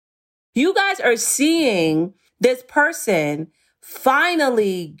You guys are seeing this person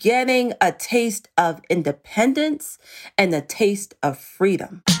finally getting a taste of independence and a taste of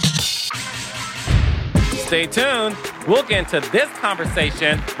freedom. Stay tuned. We'll get into this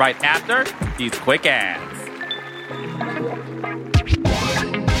conversation right after these quick ads.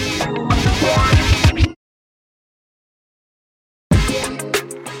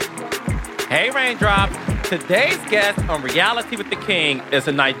 Hey, Raindrop. Today's guest on Reality with the King is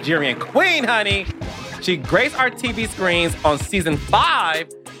a Nigerian queen, honey. She graced our TV screens on season 5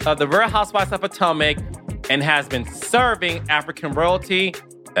 of The Real Housewives of Potomac and has been serving African royalty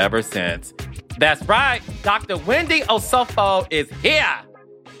ever since. That's right, Dr. Wendy Osefo is here.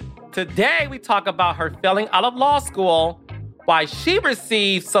 Today, we talk about her failing out of law school, why she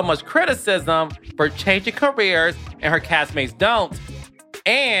receives so much criticism for changing careers and her castmates don't.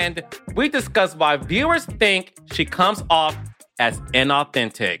 And we discuss why viewers think she comes off as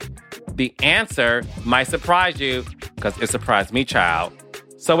inauthentic. The answer might surprise you, because it surprised me, child.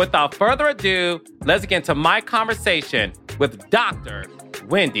 So without further ado, let's get into my conversation with Dr.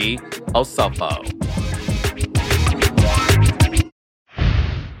 Wendy Osefo.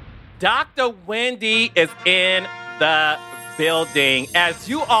 Dr. Wendy is in the building. As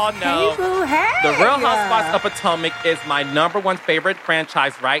you all know, The Real Housewives of Potomac is my number one favorite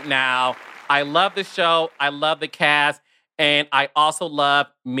franchise right now. I love the show. I love the cast. And I also love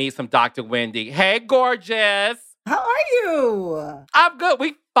me some Dr. Wendy. Hey, gorgeous. How are you? I'm good.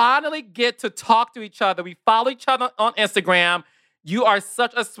 We finally get to talk to each other. We follow each other on Instagram. You are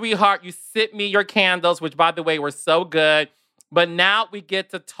such a sweetheart. You sent me your candles, which, by the way, were so good. But now we get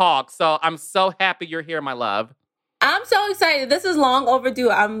to talk. So I'm so happy you're here, my love. I'm so excited. This is long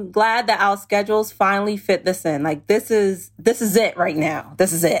overdue. I'm glad that our schedules finally fit this in. Like, this is it right now.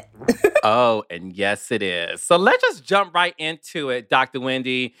 This is it. Oh, and yes, it is. So let's just jump right into it, Dr.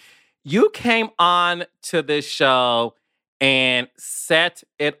 Wendy. You came on to this show and set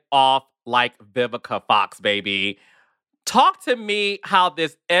it off like Vivica Fox, baby. Talk to me how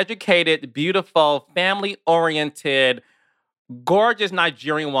this educated, beautiful, family-oriented, gorgeous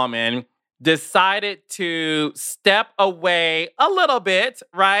Nigerian woman decided to step away a little bit,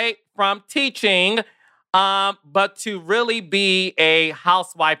 right, from teaching, but to really be a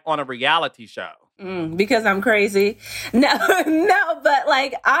housewife on a reality show. Because I'm crazy. No, but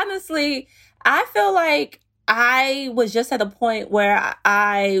like, honestly, I feel like I was just at a point where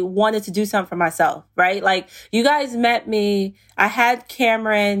I wanted to do something for myself, right? Like, you guys met me. I had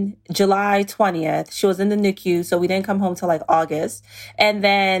Cameron July 20th. She was in the NICU, so we didn't come home till like August. And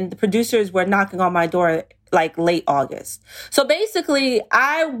then the producers were knocking on my door like late August. So basically,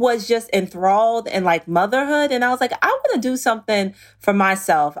 I was just enthralled in like motherhood. And I was like, I want to do something for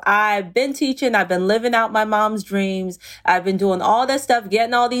myself. I've been teaching. I've been living out my mom's dreams. I've been doing all this stuff,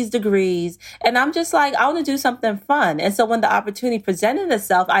 getting all these degrees. And I'm just like, I want to do something fun. And so when the opportunity presented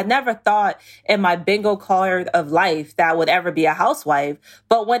itself, I never thought in my bingo card of life that I would ever be a housewife.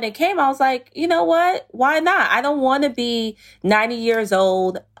 But when it came, I was like, you know what? Why not? I don't want to be 90 years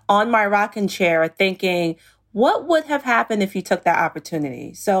old on my rocking chair thinking, what would have happened if you took that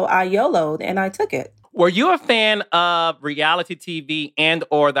opportunity? So I YOLO'd and I took it. Were you a fan of reality TV and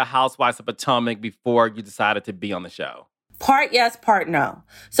or The Housewives of Potomac before you decided to be on the show? Part yes, part no.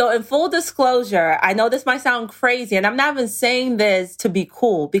 So in full disclosure, I know this might sound crazy, and I'm not even saying this to be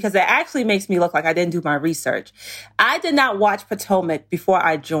cool because it actually makes me look like I didn't do my research. I did not watch Potomac before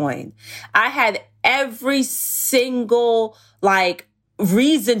I joined. I had every single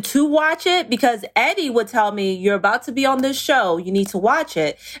reason to watch it because Eddie would tell me, you're about to be on this show, you need to watch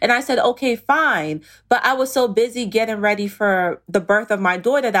it. And I said, okay, fine. But I was so busy getting ready for the birth of my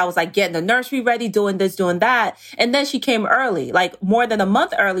daughter that I was like getting the nursery ready, doing this, doing that. And then she came early, like more than a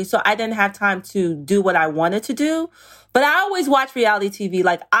month early. So I didn't have time to do what I wanted to do. But I always watch reality TV.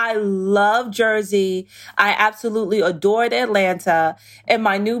 Like, I love Jersey. I absolutely adored Atlanta. In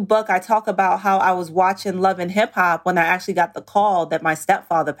my new book, I talk about how I was watching Love and Hip Hop when I actually got the call that my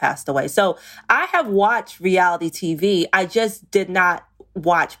stepfather passed away. So I have watched reality TV. I just did not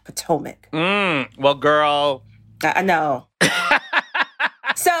watch Potomac. Well, girl. I know.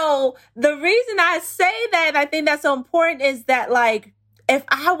 So the reason I say that, and I think that's so important, is that, like, if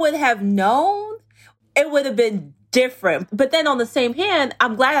I would have known, it would have been different. But then on the same hand,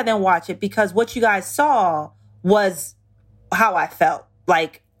 I'm glad I didn't watch it because what you guys saw was how I felt.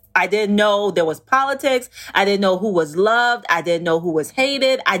 Like, I didn't know there was politics. I didn't know who was loved. I didn't know who was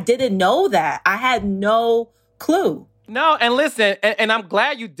hated. I didn't know that. I had no clue. No, and listen, and I'm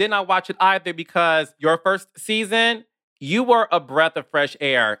glad you did not watch it either because your first season, you were a breath of fresh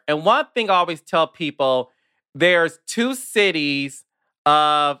air. And one thing I always tell people, there's two cities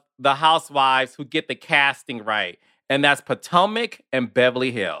of the housewives who get the casting right, and that's Potomac and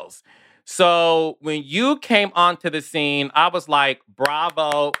Beverly Hills. So when you came onto the scene, I was like,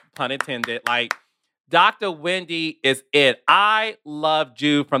 bravo, pun intended. Like, Dr. Wendy is it. I loved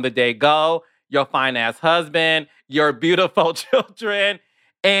you from the day go. Your fine-ass husband, your beautiful children.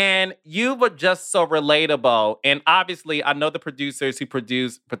 And you were just so relatable. And obviously, I know the producers who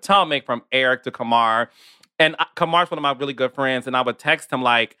produced Potomac, from Eric to Kamar. And Kamar's one of my really good friends. And I would text him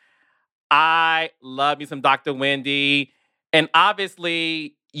like, I love me some Dr. Wendy. And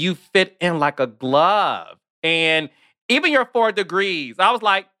obviously, you fit in like a glove. And even your 4 degrees, I was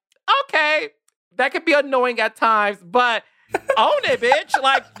like, okay, that could be annoying at times, but own it, bitch.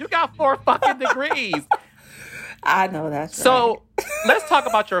 Like, you got 4 fucking degrees. I know that's so right. Let's talk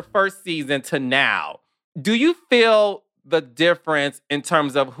about your first season to now. Do you feel the difference in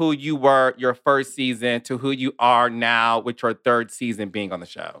terms of who you were your first season to who you are now with your third season being on the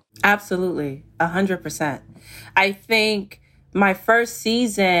show? Absolutely. 100%. I think my first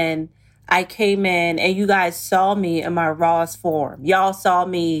season, I came in and you guys saw me in my rawest form. Y'all saw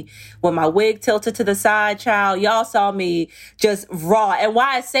me with my wig tilted to the side, child. Y'all saw me just raw. And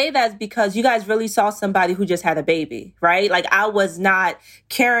why I say that is because you guys really saw somebody who just had a baby, right? Like, I was not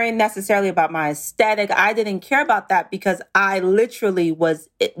caring necessarily about my aesthetic. I didn't care about that because I literally was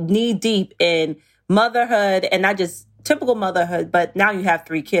knee deep in motherhood, and not just typical motherhood, but now you have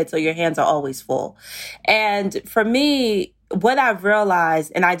 3 kids, so your hands are always full. And for me, what I've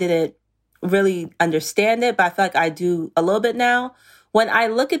realized, and I didn't really understand it, but I feel like I do a little bit now. When I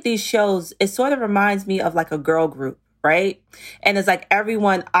look at these shows, it sort of reminds me of like a girl group, right? And it's like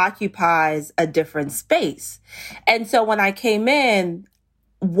everyone occupies a different space. And so when I came in,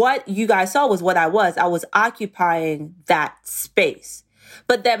 what you guys saw was what I was. I was occupying that space.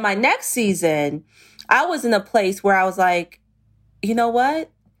 But then my next season, I was in a place where I was like, you know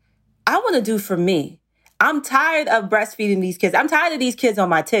what? I want to do for me. I'm tired of breastfeeding these kids. I'm tired of these kids on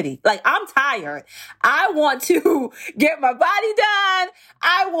my titty. Like, I'm tired. I want to get my body done.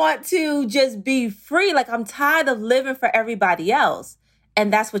 I want to just be free. Like, I'm tired of living for everybody else.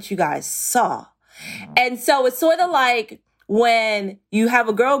 And that's what you guys saw. And so it's sort of like when you have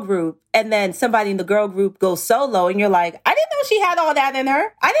a girl group and then somebody in the girl group goes solo and you're like, I didn't know she had all that in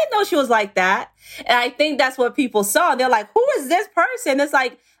her. I didn't know she was like that. And I think that's what people saw. They're like, who is this person? It's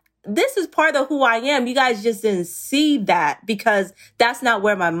like, this is part of who I am. You guys just didn't see that because that's not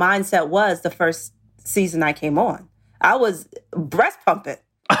where my mindset was the first season I came on. I was breast pumping.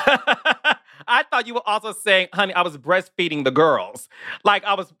 I thought you were also saying, honey, I was breastfeeding the girls. Like,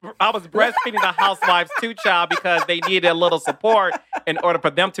 I was breastfeeding the housewives too, child, because they needed a little support in order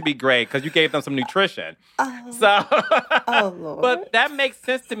for them to be great, because you gave them some nutrition. Oh, Lord. But that makes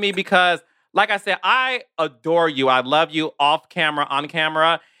sense to me because, like I said, I adore you. I love you off camera, on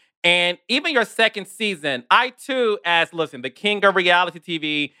camera. And even your second season, I too, the king of reality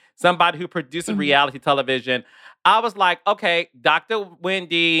TV, somebody who produces reality television, I was like, okay, Dr.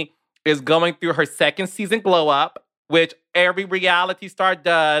 Wendy is going through her second season glow up, which every reality star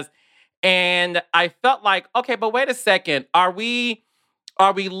does. And I felt like, okay, but wait a second. Are we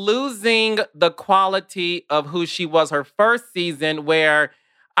losing the quality of who she was her first season, where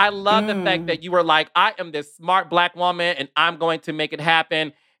I love the fact that you were like, I am this smart Black woman and I'm going to make it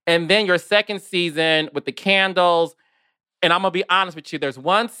happen. And then your second season with the candles, and I'm going to be honest with you, there's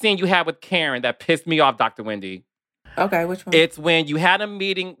one scene you had with Karen that pissed me off, Dr. Wendy. Okay, which one? It's when you had a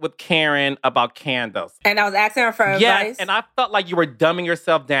meeting with Karen about candles. And I was asking her for advice? Yes, and I felt like you were dumbing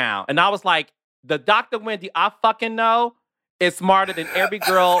yourself down. And I was like, the Dr. Wendy I fucking know is smarter than every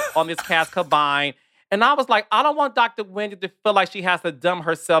girl on this cast combined. And I was like, I don't want Dr. Wendy to feel like she has to dumb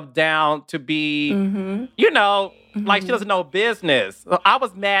herself down to be, like she doesn't know business. So I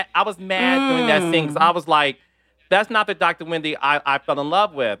was mad. Doing that thing. So I was like, that's not the Dr. Wendy I fell in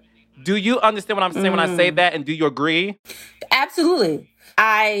love with. Do you understand what I'm saying when I say that? And do you agree? Absolutely.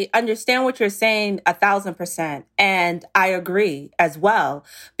 I understand what you're saying 1,000%. And I agree as well,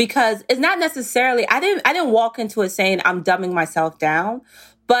 because it's not necessarily, I didn't walk into it saying I'm dumbing myself down,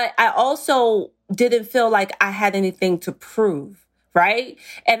 but I also didn't feel like I had anything to prove, right?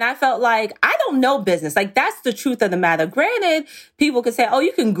 And I felt like I don't know business. Like, that's the truth of the matter. Granted, people could say, oh,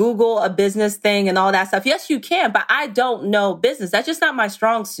 you can Google a business thing and all that stuff. Yes, you can, but I don't know business. That's just not my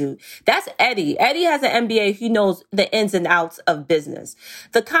strong suit. That's Eddie. Eddie has an MBA. He knows the ins and outs of business.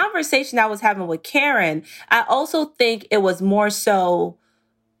 The conversation I was having with Karen, I also think it was more so,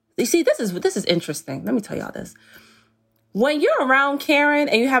 you see, this is interesting. Let me tell y'all this. When you're around Karen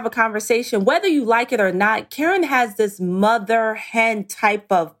and you have a conversation, whether you like it or not, Karen has this mother hen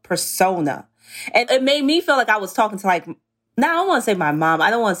type of persona. And it made me feel like I was talking to Now, I don't want to say my mom.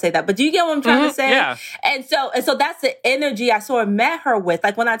 I don't want to say that. But do you get what I'm trying to say? Yeah. And so that's the energy I sort of met her with.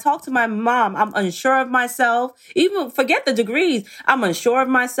 Like when I talk to my mom, I'm unsure of myself. Even forget the degrees. I'm unsure of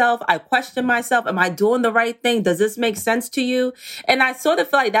myself. I question myself. Am I doing the right thing? Does this make sense to you? And I sort of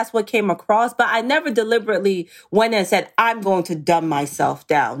feel like that's what came across. But I never deliberately went in and said, I'm going to dumb myself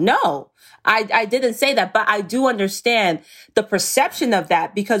down. No. I didn't say that, but I do understand the perception of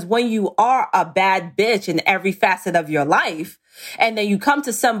that, because when you are a bad bitch in every facet of your life, and then you come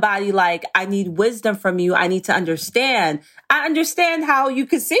to somebody like, I need wisdom from you, I need to understand. I understand how you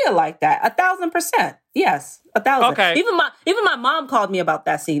could see it like that. 1,000%. Yes, 1,000. Okay. Even my mom called me about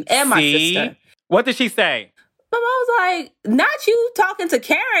that scene, and my sister. What did she say? My mom was like, not you talking to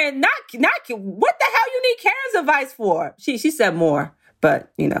Karen, not what the hell you need Karen's advice for? She said more.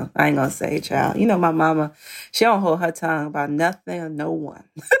 But, I ain't going to say, child. My mama, she don't hold her tongue about nothing or no one.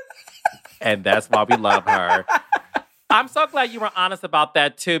 And that's why we love her. I'm so glad you were honest about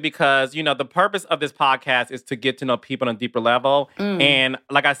that, too, because, the purpose of this podcast is to get to know people on a deeper level. And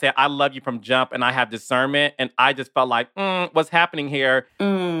like I said, I love you from jump, and I have discernment. And I just felt like, what's happening here?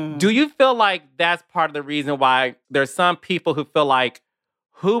 Do you feel like that's part of the reason why there's some people who feel like,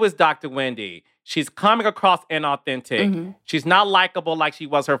 who is Dr. Wendy? She's coming across inauthentic. Mm-hmm. She's not likable like she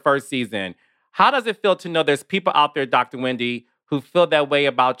was her first season. How does it feel to know there's people out there, Dr. Wendy, who feel that way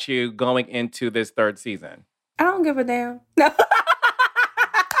about you going into this third season? I don't give a damn. No.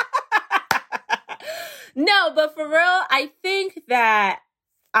 No, but for real, I think that,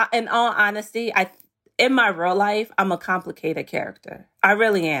 in all honesty, in my real life, I'm a complicated character. I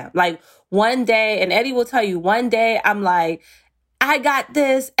really am. Like, one day, and Eddie will tell you, one day, I'm like, I got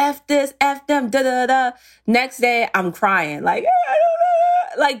this, F them, da-da-da. Next day, I'm crying. Like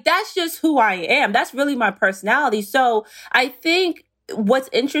that's just who I am. That's really my personality. So I think what's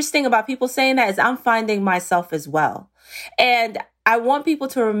interesting about people saying that is I'm finding myself as well. And I want people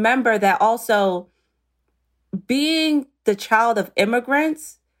to remember that also being the child of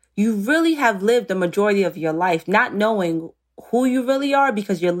immigrants, you really have lived the majority of your life not knowing who you really are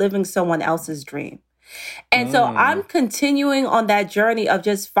because you're living someone else's dream. And so I'm continuing on that journey of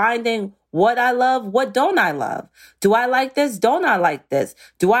just finding what I love, what don't I love? Do I like this? Don't I like this?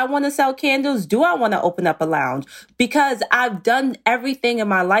 Do I want to sell candles? Do I want to open up a lounge? Because I've done everything in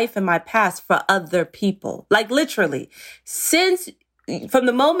my life and my past for other people. Like literally, from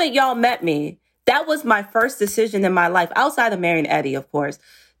the moment y'all met me, that was my first decision in my life, outside of marrying Eddie, of course,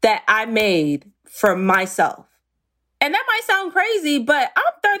 that I made for myself. And that might sound crazy, but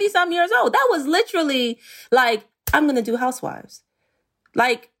I'm 30-some years old. That was literally like, I'm going to do Housewives.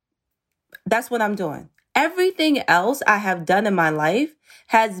 Like, that's what I'm doing. Everything else I have done in my life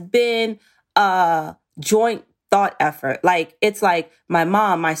has been a joint thought effort. Like, it's like my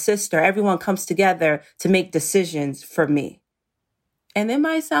mom, my sister, everyone comes together to make decisions for me. And it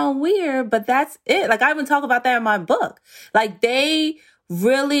might sound weird, but that's it. Like, I even talk about that in my book. Like, they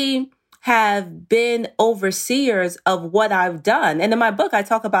really have been overseers of what I've done. And in my book, I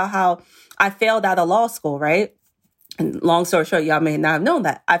talk about how I failed out of law school, right? And long story short, y'all may not have known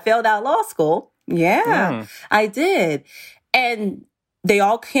that. I failed out of law school. Yeah, I did. And they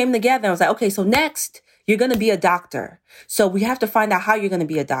all came together. I was like, okay, so next, you're going to be a doctor. So we have to find out how you're going to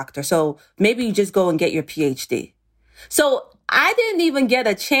be a doctor. So maybe you just go and get your PhD. So I didn't even get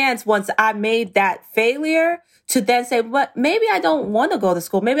a chance once I made that failure to then say, but maybe I don't want to go to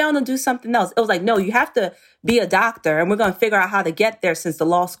school. Maybe I want to do something else. It was like, no, you have to be a doctor, and we're going to figure out how to get there since the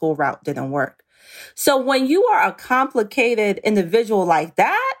law school route didn't work. So when you are a complicated individual like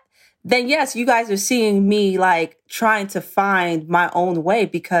that, then yes, you guys are seeing me like trying to find my own way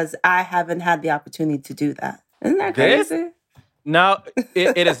because I haven't had the opportunity to do that. Isn't that crazy? No,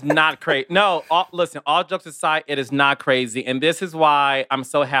 it is not crazy. No, listen, all jokes aside, it is not crazy. And this is why I'm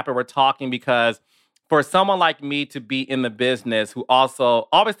so happy we're talking, because for someone like me to be in the business who also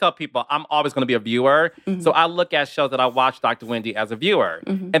always tell people I'm always going to be a viewer. Mm-hmm. So I look at shows that I watch Dr. Wendy as a viewer.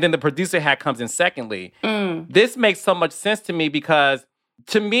 Mm-hmm. And then the producer hat comes in secondly. This makes so much sense to me because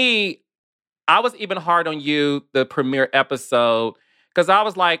to me, I was even hard on you the premiere episode because I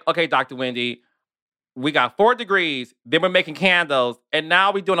was like, okay, Dr. Wendy, we got 4 degrees, then we're making candles, and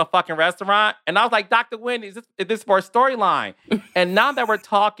now we're doing a fucking restaurant. And I was like, Dr. Wendy, is this for a storyline? And now that we're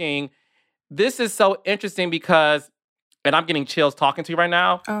talking, this is so interesting because, and I'm getting chills talking to you right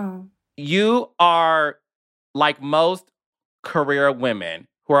now. Oh. You are like most career women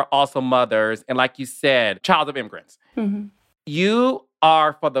who are also mothers, and like you said, child of immigrants. Mm-hmm. You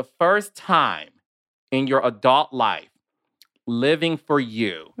are, for the first time in your adult life, living for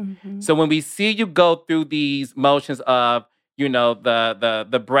you. Mm-hmm. So when we see you go through these motions of,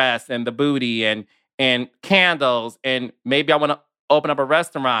 the breasts and the booty and and candles, and maybe I want to open up a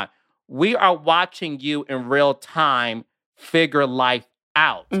restaurant. We are watching you in real time figure life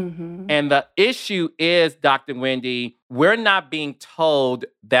out. Mm-hmm. And the issue is, Dr. Wendy, we're not being told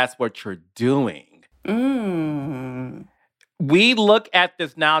that's what you're doing. Mm. We look at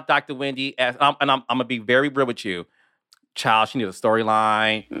this now, Dr. Wendy, as, and I'm going to be very real with you. Child, she needs a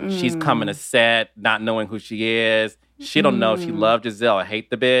storyline. She's coming to set, not knowing who she is. She don't know if she loved Giselle or hate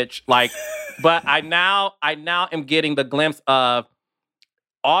the bitch. Like, but I now am getting the glimpse of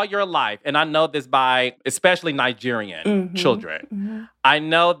all your life, and I know this by especially Nigerian children. Mm-hmm. I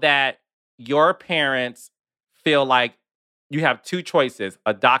know that your parents feel like you have two choices,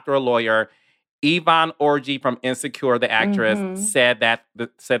 a doctor or a lawyer. Yvonne Orji from Insecure, the actress, said that the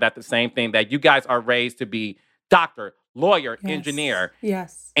same thing, that you guys are raised to be doctor, lawyer, engineer.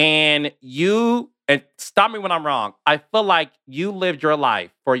 Yes. And you, and stop me when I'm wrong, I feel like you lived your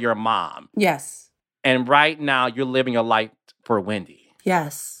life for your mom. Yes. And right now you're living your life for Wendy.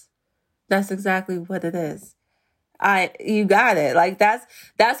 Yes. That's exactly what it is. You got it. Like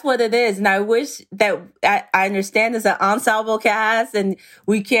that's what it is. And I wish that I understand it's an ensemble cast and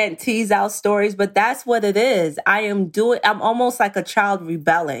we can't tease out stories, but that's what it is. I'm almost like a child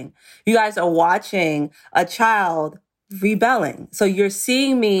rebelling. You guys are watching a child rebelling. So you're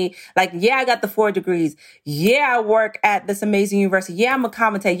seeing me like, yeah, I got the 4 degrees. Yeah, I work at this amazing university. Yeah, I'm a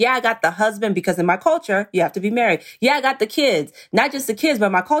commentator. Yeah, I got the husband, because in my culture, you have to be married. Yeah, I got the kids. Not just the kids, but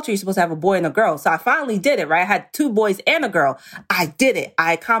in my culture, you're supposed to have a boy and a girl. So I finally did it, right? I had 2 boys and a girl. I did it.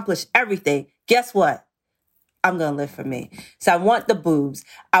 I accomplished everything. Guess what? I'm going to live for me. So I want the boobs.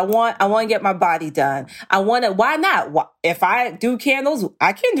 I want to get my body done. Why not? If I do candles,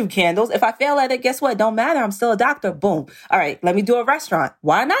 I can do candles. If I fail at it, guess what? Don't matter. I'm still a doctor. Boom. All right. Let me do a restaurant.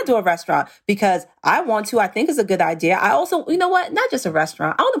 Why not do a restaurant? Because I want to. I think it's a good idea. I also, you know what? Not just a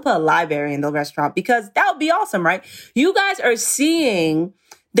restaurant. I want to put a library in the restaurant, because that would be awesome, right? You guys are seeing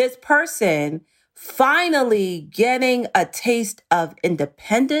this person finally getting a taste of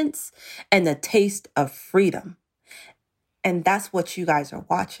independence and a taste of freedom. And that's what you guys are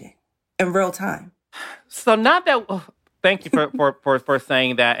watching in real time. So now that, thank you for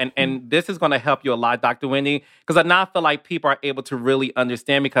saying that. And this is going to help you a lot, Dr. Wendy, because I now feel like people are able to really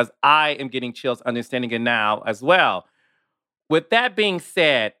understand, because I am getting chills understanding it now as well. With that being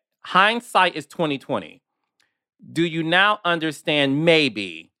said, hindsight is 2020. Do you now understand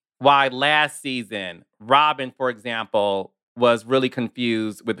maybe why last season, Robin, for example, was really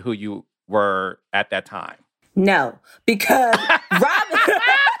confused with who you were at that time? No, because Robin...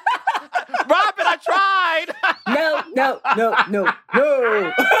 Robin, I tried! No.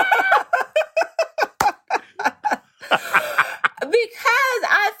 Because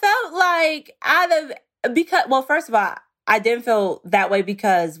I felt like well, first of all, I didn't feel that way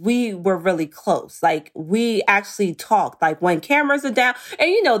because we were really close. Like, we actually talked. Like, when cameras are down, and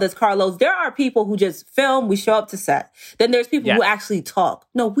you know this, Carlos, there are people who just film, we show up to set. Then there's people who actually talk.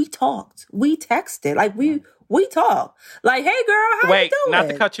 No, we talked. We texted. Like, we talk. Like, hey girl, how you doing? Wait, not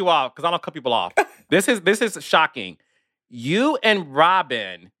to cut you off, because I don't cut people off. This is shocking. You and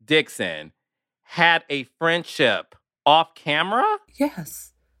Robin Dixon had a friendship off camera? Yes.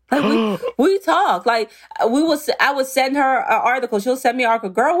 Like, we talk. Like, I would send her an article. She'll send me an article.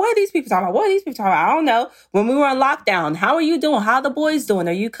 Girl, what are these people talking about? What are these people talking about? I don't know. When we were in lockdown, how are you doing? How are the boys doing?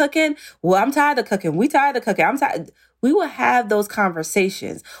 Are you cooking? Well, I'm tired of cooking. We tired of cooking. I'm tired. We would have those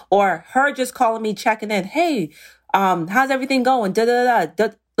conversations. Or her just calling me, checking in. Hey, how's everything going?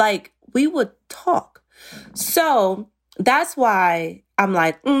 Like, we would talk. So that's why I'm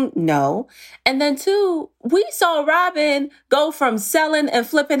like, no. And then 2, we saw Robin go from selling and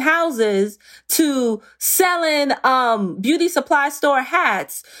flipping houses to selling beauty supply store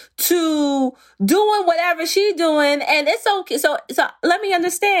hats to doing whatever she's doing. And it's okay. So let me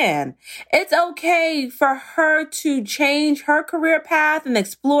understand. It's okay for her to change her career path and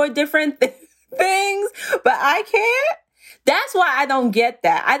explore different things, but I can't. That's why I don't get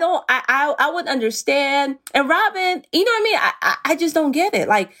that. I would understand. And Robin, you know what I mean? I just don't get it.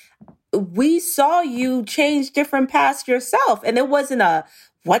 Like, we saw you change different paths yourself, and it wasn't a,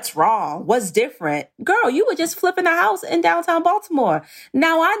 what's wrong? What's different? Girl, you were just flipping a house in downtown Baltimore.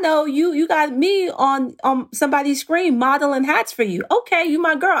 Now I know you got me on somebody's screen modeling hats for you. Okay, you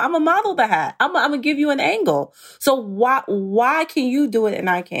my girl. I'm gonna model the hat. I'm gonna give you an angle. So why can you do it and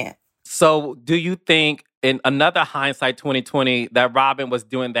I can't? So do you think, in another hindsight 2020, that Robin was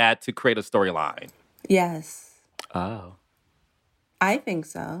doing that to create a storyline? Yes. Oh. I think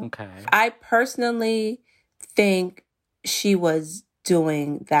so. Okay. I personally think she was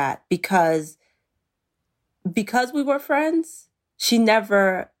doing that because we were friends. she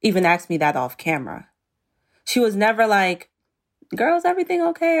never even asked me that off camera. She was never like, girl, is everything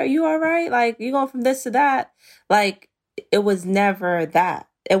okay? Are you all right? Like, you going from this to that? Like, it was never that.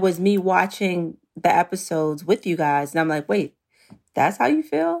 It was me watching the episodes with you guys. And I'm like, wait, that's how you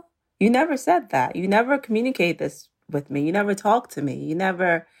feel? You never said that. You never communicate this with me. You never talked to me. You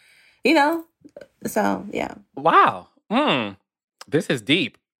never, you know? So, yeah. Wow. This is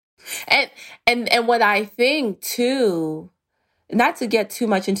deep. And what I think too, not to get too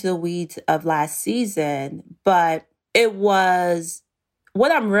much into the weeds of last season, but it was what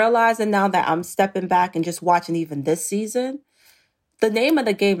I'm realizing now that I'm stepping back and just watching even this season. The name of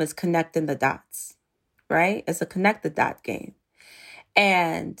the game is connecting the dots, right? It's a connect the dot game.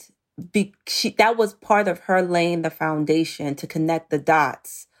 And that was part of her laying the foundation to connect the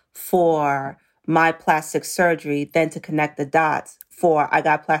dots for my plastic surgery, then to connect the dots for I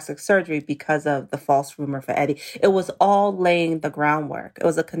got plastic surgery because of the false rumor for Eddie. It was all laying the groundwork. It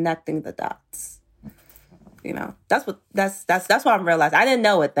was a connecting the dots. You know, that's what I'm realizing. I didn't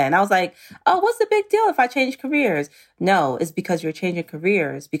know it then. I was like, oh, what's the big deal if I change careers? No, it's because you're changing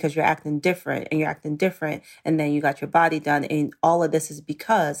careers because you're acting different and you're acting different. And then you got your body done. And all of this is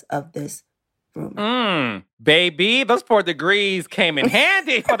because of this rumor. Baby, those 4 degrees came in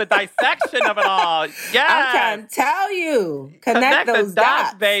handy for the dissection of it all. Yeah. I'm trying to tell you. Connect those the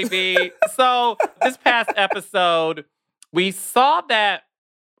dots, baby. So this past episode, we saw that,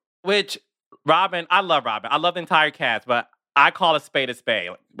 which Robin, I love Robin. I love the entire cast, but I call a spade,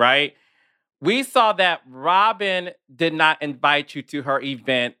 right? We saw that Robin did not invite you to her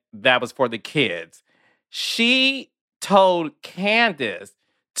event that was for the kids. She told Candace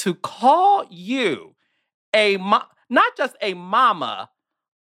to call you not just a mama,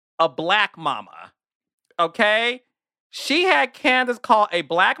 a black mama, okay? She had Candace call a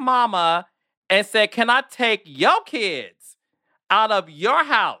black mama and said, can I take your kids out of your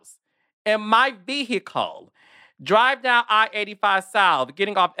house in my vehicle, drive down I-85 South,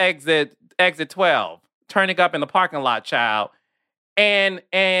 getting off exit 12, turning up in the parking lot, child, and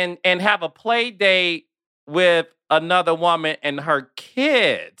have a play date with another woman and her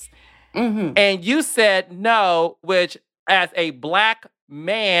kids. Mm-hmm. And you said no, which as a black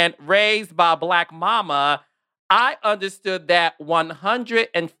man raised by a black mama, I understood that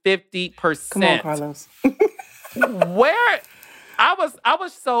 150%. Come on, Carlos. Where I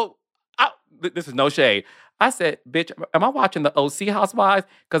was so... this is no shade. I said, bitch, am I watching the OC Housewives?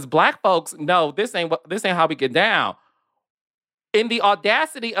 Because black folks, no, this ain't how we get down. In the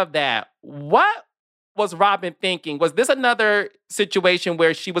audacity of that, what was Robin thinking? Was this another situation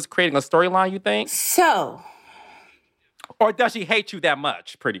where she was creating a storyline, you think? So. Or does she hate you that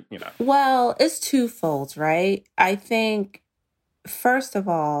much? Well, it's twofold, right? I think, first of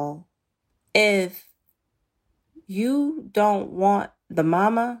all, if you don't want the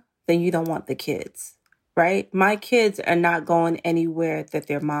mama, then you don't want the kids, right? My kids are not going anywhere that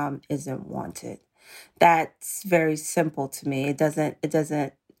their mom isn't wanted. That's very simple to me. It doesn't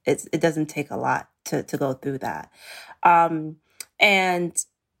take a lot to go through that. And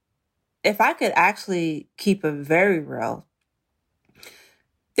if I could actually keep it very real,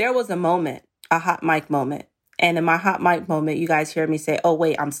 there was a moment, a hot mic moment. And in my hot mic moment, you guys hear me say, oh,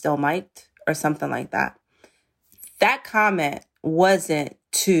 wait, I'm still mic'd or something like that. That comment wasn't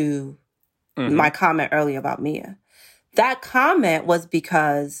to my comment earlier about Mia. That comment was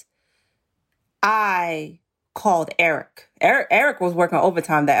because I called Eric. Eric was working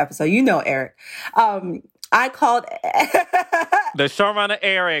overtime that episode. You know Eric. I called... the showrunner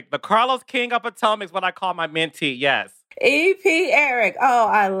Eric. The Carlos King of Potomac is what I call my mentee, yes. EP Eric. Oh,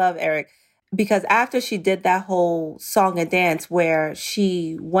 I love Eric. Because after she did that whole song and dance where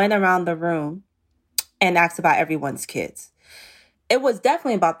she went around the room and asked about everyone's kids. It was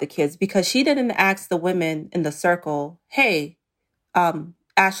definitely about the kids because she didn't ask the women in the circle, hey,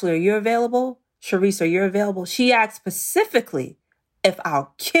 Ashley, are you available? Sharice, are you available? She asked specifically if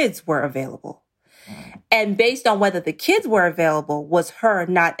our kids were available. And based on whether the kids were available was her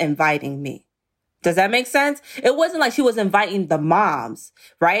not inviting me. Does that make sense? It wasn't like she was inviting the moms,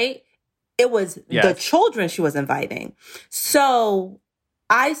 right? It was the children she was inviting. So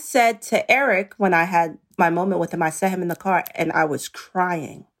I said to Eric when I had my moment with him, I set him in the car and I was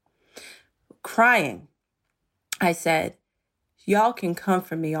crying. I said, y'all can come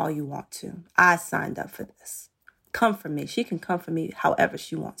for me all you want to. I signed up for this. Come for me. She can come for me however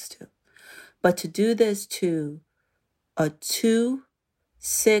she wants to. But to do this to a 2,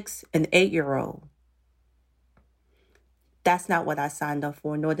 6, and 8-year-old, that's not what I signed up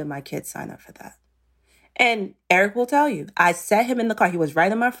for, nor did my kids sign up for that. And Eric will tell you, I sat him in the car. He was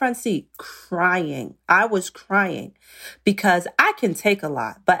right in my front seat crying. I was crying because I can take a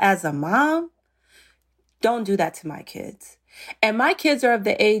lot. But as a mom, don't do that to my kids. And my kids are of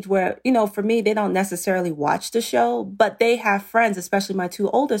the age where, for me, they don't necessarily watch the show, but they have friends, especially my two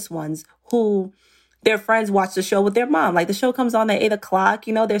oldest ones, who their friends watch the show with their mom. Like the show comes on at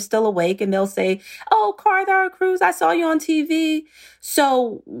 8:00, they're still awake and they'll say, "Oh, Carthar Cruz, I saw you on TV."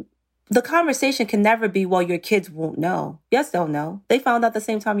 So the conversation can never be, well, your kids won't know. Yes, they'll know. They found out the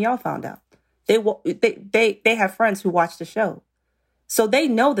same time y'all found out. They have friends who watch the show. So they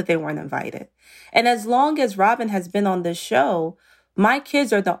know that they weren't invited. And as long as Robin has been on this show, my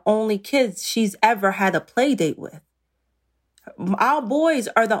kids are the only kids she's ever had a play date with. Our boys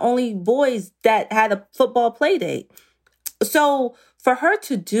are the only boys that had a football play date. So for her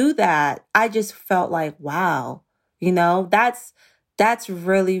to do that, I just felt like, wow, that's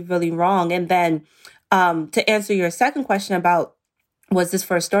really, really wrong. And then to answer your second question about, was this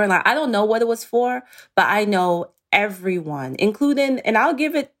for a storyline? I don't know what it was for, but I know everyone, including, and I'll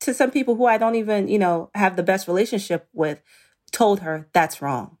give it to some people who I don't even, have the best relationship with, told her that's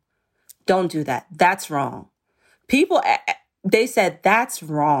wrong. Don't do that. That's wrong. People, they said that's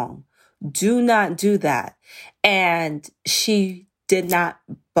wrong. Do not do that. And she did not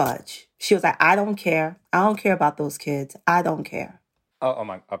budge. She was like, I don't care. I don't care about those kids. I don't care. Oh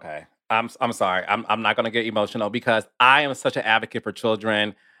my, okay. I'm sorry. I'm not going to get emotional because I am such an advocate for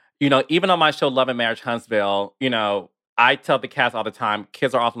children. Even on my show, Love and Marriage Huntsville, I tell the cast all the time,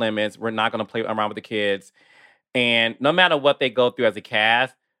 kids are off limits. We're not going to play around with the kids. And no matter what they go through as a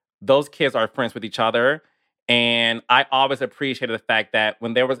cast, those kids are friends with each other. And I always appreciated the fact that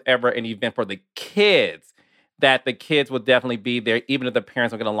when there was ever an event for the kids, that the kids would definitely be there, even if the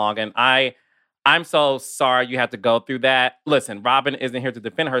parents don't get along. And I'm so sorry you have to go through that. Listen, Robin isn't here to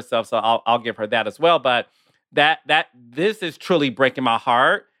defend herself, so I'll give her that as well. But this is truly breaking my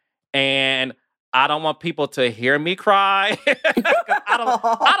heart. And I don't want people to hear me cry. I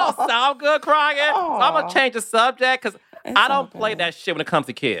don't sound good crying. So I'm going to change the subject because I don't play that shit when it comes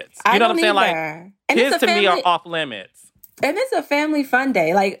to kids. You know what I'm saying? Either. Like, kids to me are off limits. And it's a family fun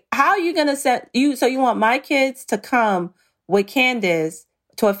day. Like, how are you going to so you want my kids to come with Candace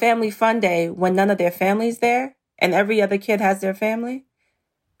to a family fun day when none of their family's there and every other kid has their family?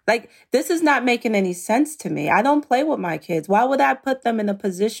 Like, this is not making any sense to me. I don't play with my kids. Why would I put them in a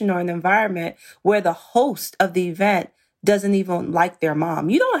position or an environment where the host of the event doesn't even like their mom?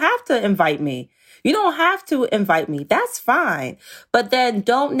 You don't have to invite me. You don't have to invite me. That's fine. But then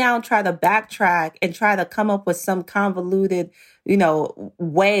don't now try to backtrack and try to come up with some convoluted,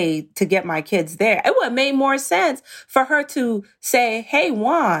 way to get my kids there. It would have made more sense for her to say, hey,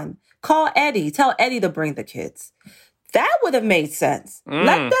 Juan, call Eddie. Tell Eddie to bring the kids. That would have made sense.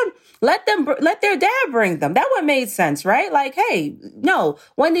 Let their dad bring them. That would have made sense, right? Like, hey, no,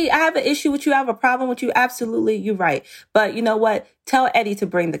 Wendy, I have an issue with you. I have a problem with you. Absolutely. You're right. But you know what? Tell Eddie to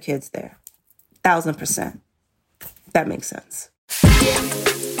bring the kids there. 1,000%. That makes sense.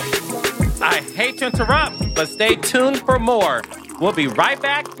 I hate to interrupt, but stay tuned for more. We'll be right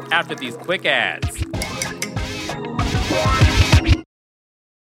back after these quick ads.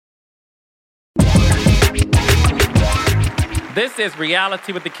 This is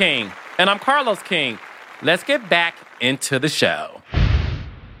Reality with the King, and I'm Carlos King. Let's get back into the show.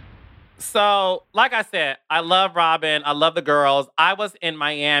 So, like I said, I love Robin. I love the girls. I was in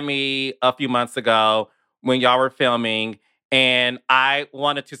Miami a few months ago when y'all were filming, and I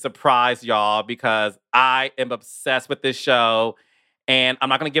wanted to surprise y'all because I am obsessed with this show, and I'm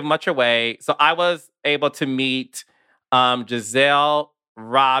not going to give much away. So I was able to meet Giselle,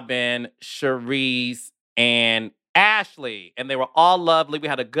 Robin, Charisse, and Ashley, and they were all lovely. We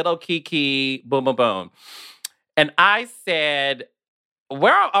had a good old kiki, boom, boom, boom. And I said,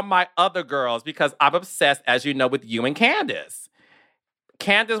 where are my other girls? Because I'm obsessed, as you know, with you and Candace.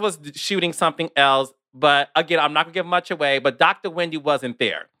 Candace was shooting something else, but again, I'm not going to give much away, but Dr. Wendy wasn't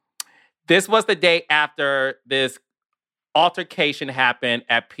there. This was the day after this altercation happened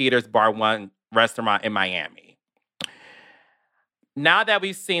at Peter's Bar One restaurant in Miami. Now that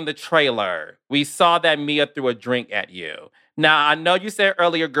we've seen the trailer, we saw that Mia threw a drink at you. Now, I know you said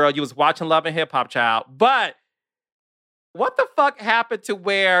earlier, girl, you was watching Love and Hip Hop, child, but what the fuck happened to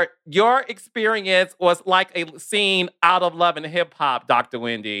where your experience was like a scene out of Love and Hip Hop, Dr.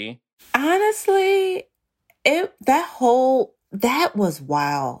 Wendy? Honestly, that was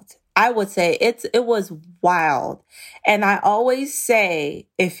wild. I would say it was wild. And I always say,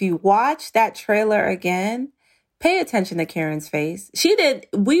 if you watch that trailer again, Pay attention to Karen's face.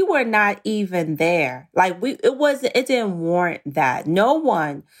 We were not even there. Like it didn't warrant that. No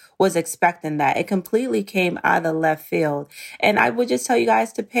one was expecting that. It completely came out of left field. And I would just tell you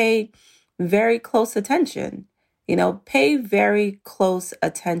guys to pay very close attention. Pay very close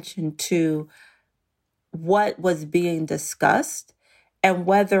attention to what was being discussed and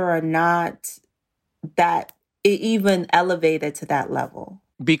whether or not that it even elevated to that level.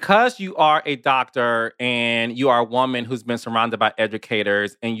 Because you are a doctor and you are a woman who's been surrounded by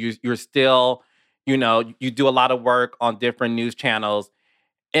educators and you're still, you do a lot of work on different news channels.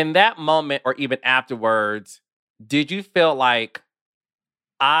 In that moment or even afterwards, did you feel like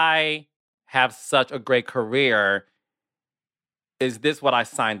I have such a great career? Is this what I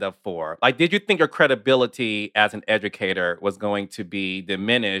signed up for? Like, did you think your credibility as an educator was going to be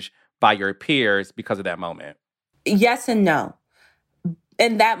diminished by your peers because of that moment? Yes and no.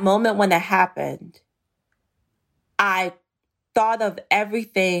 In that moment when it happened, I thought of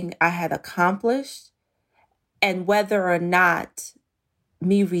everything I had accomplished and whether or not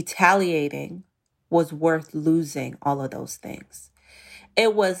me retaliating was worth losing all of those things.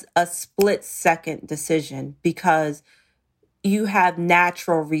 It was a split-second decision because you have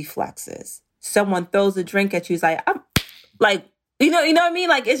natural reflexes. Someone throws a drink at you, it's like, I'm like, you know what I mean?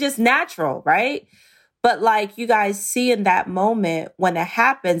 Like, it's just natural, right? But like you guys see in that moment when it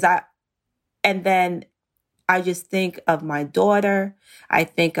happens, and then I just think of my daughter. I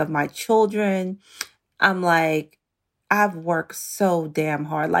think of my children. I'm like, I've worked so damn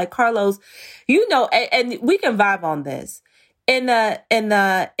hard. Like Carlos, and we can vibe on this. In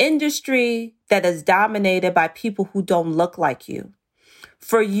the industry that is dominated by people who don't look like you,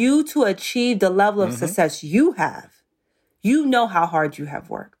 for you to achieve the level of success you have, you know how hard you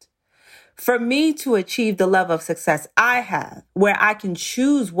have worked. For me to achieve the level of success I have, where I can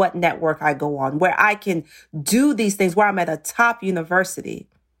choose what network I go on, where I can do these things, where I'm at a top university,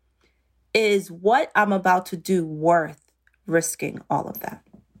 is what I'm about to do worth risking all of that?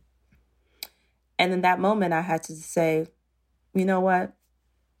 And in that moment, I had to say, you know what?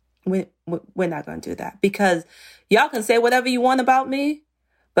 We're not going to do that, because y'all can say whatever you want about me,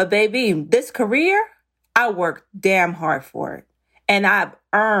 but baby, this career, I worked damn hard for it. And I've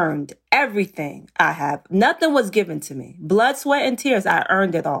earned everything I have. Nothing was given to me. Blood, sweat, and tears, I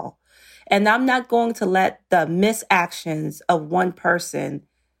earned it all. And I'm not going to let the misactions of one person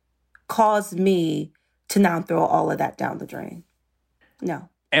cause me to now throw all of that down the drain. No.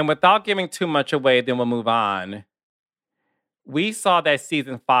 And without giving too much away, then we'll move on. We saw that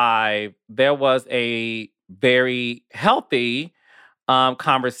season 5, there was a very healthy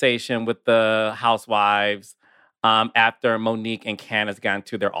conversation with the housewives after Monique and Candace got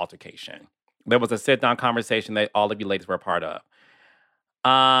into their altercation. There was a sit-down conversation that all of you ladies were a part of.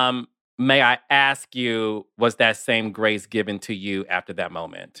 May I ask you, was that same grace given to you after that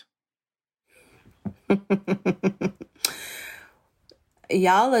moment?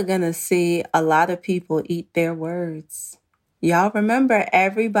 Y'all are going to see a lot of people eat their words. Y'all remember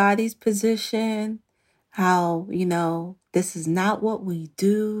everybody's position, how, this is not what we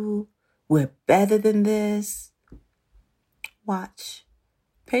do. We're better than this. Watch.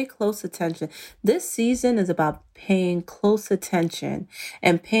 Pay close attention. This season is about paying close attention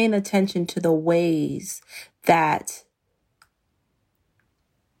and paying attention to the ways that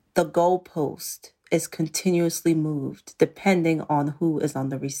the goalpost is continuously moved depending on who is on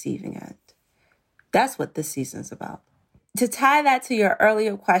the receiving end. That's what this season's about. To tie that to your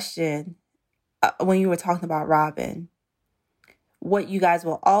earlier question, when you were talking about Robin, what you guys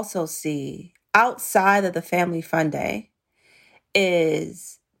will also see outside of the Family Fun Day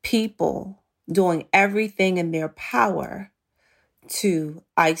is people doing everything in their power to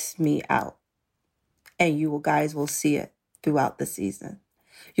ice me out. And you guys will see it throughout the season.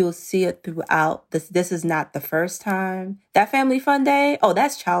 You'll see it throughout. This is not the first time. That Family Fun Day,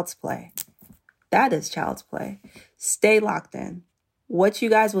 that's child's play. That is child's play. Stay locked in. What you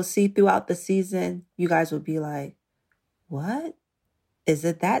guys will see throughout the season, you guys will be like, what? Is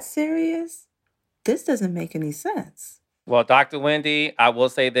it that serious? This doesn't make any sense. Well, Dr. Wendy, I will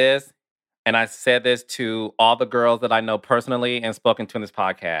say this, and I said this to all the girls that I know personally and spoken to in this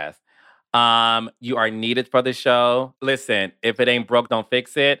podcast. You are needed for the show. Listen, if it ain't broke, don't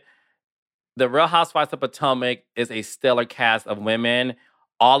fix it. The Real Housewives of Potomac is a stellar cast of women.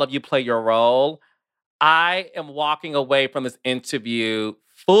 All of you play your role. I am walking away from this interview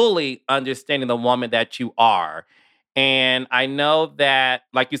fully understanding the woman that you are. And I know that,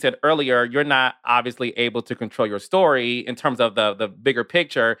 like you said earlier, you're not obviously able to control your story in terms of the bigger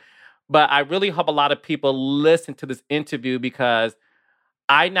picture. But I really hope a lot of people listen to this interview because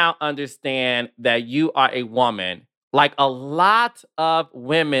I now understand that you are a woman. Like a lot of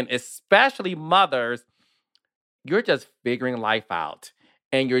women, especially mothers, you're just figuring life out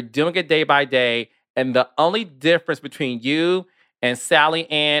and you're doing it day by day. And the only difference between you and Sally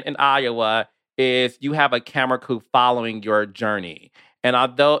Ann in Iowa is you have a camera crew following your journey. And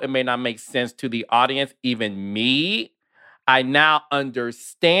although it may not make sense to the audience, even me, I now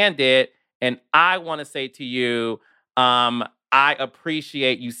understand it. And I want to say to you, I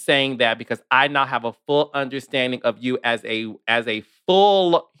appreciate you saying that because I now have a full understanding of you as a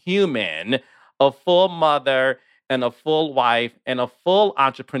full human, a full mother, and a full wife, and a full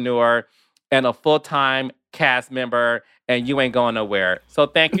entrepreneur, and a full-time cast member, and you ain't going nowhere. So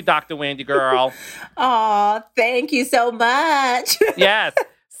thank you, Dr. Wendy, girl. Oh, thank you so much. Yes.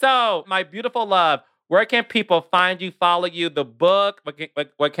 So, my beautiful love, where can people find you, follow you, the book?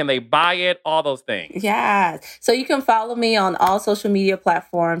 Where can they buy it? All those things. Yeah. So you can follow me on all social media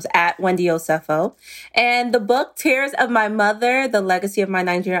platforms at Wendy Osefo. And the book, Tears of My Mother, The Legacy of My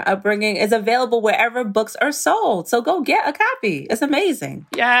Nigerian Upbringing, is available wherever books are sold. So go get a copy. It's amazing.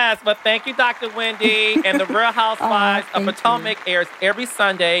 Yes. But thank you, Dr. Wendy. And The Real Housewives of Potomac airs every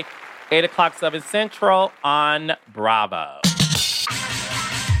Sunday, 8 o'clock 7 Central on Bravo.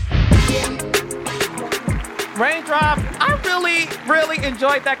 Raindrop, I really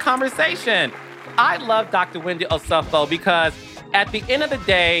enjoyed that conversation. I love Dr. Wendy Osefo because at the end of the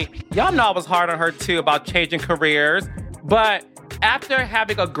day, y'all know I was hard on her too about changing careers. But after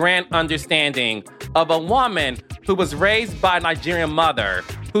having a grand understanding of a woman who was raised by a Nigerian mother,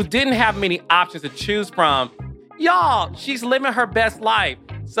 who didn't have many options to choose from, y'all, she's living her best life.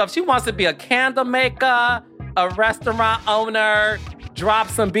 So if she wants to be a candle maker, a restaurant owner, drop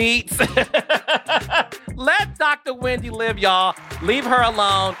some beats, let Dr. Wendy live, y'all. Leave her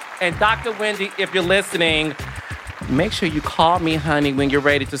alone. And Dr. Wendy, if you're listening, make sure you call me, honey, when you're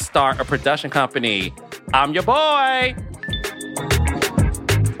ready to start a production company. I'm your boy.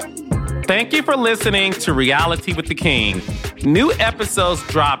 Thank you for listening to Reality with the King. New episodes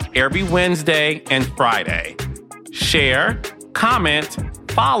drop every Wednesday and Friday. Share, comment,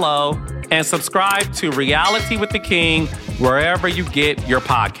 follow, and subscribe to Reality with the King wherever you get your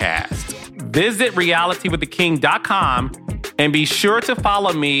podcast. Visit realitywiththeking.com and be sure to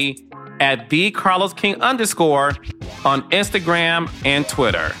follow me at @TheCarlosKing_ on Instagram and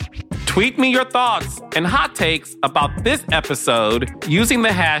Twitter. Tweet me your thoughts and hot takes about this episode using the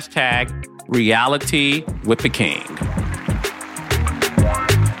hashtag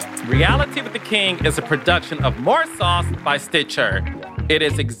 #RealityWithTheKing. Reality with the King is a production of More Sauce by Stitcher. It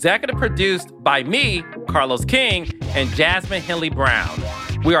is executive produced by me, Carlos King, and Jasmine Henley Brown.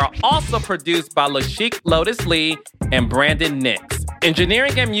 We are also produced by Lashik Lotus Lee and Brandon Nix.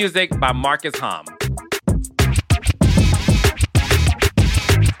 Engineering and music by Marcus Hum.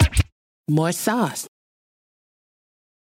 More sauce.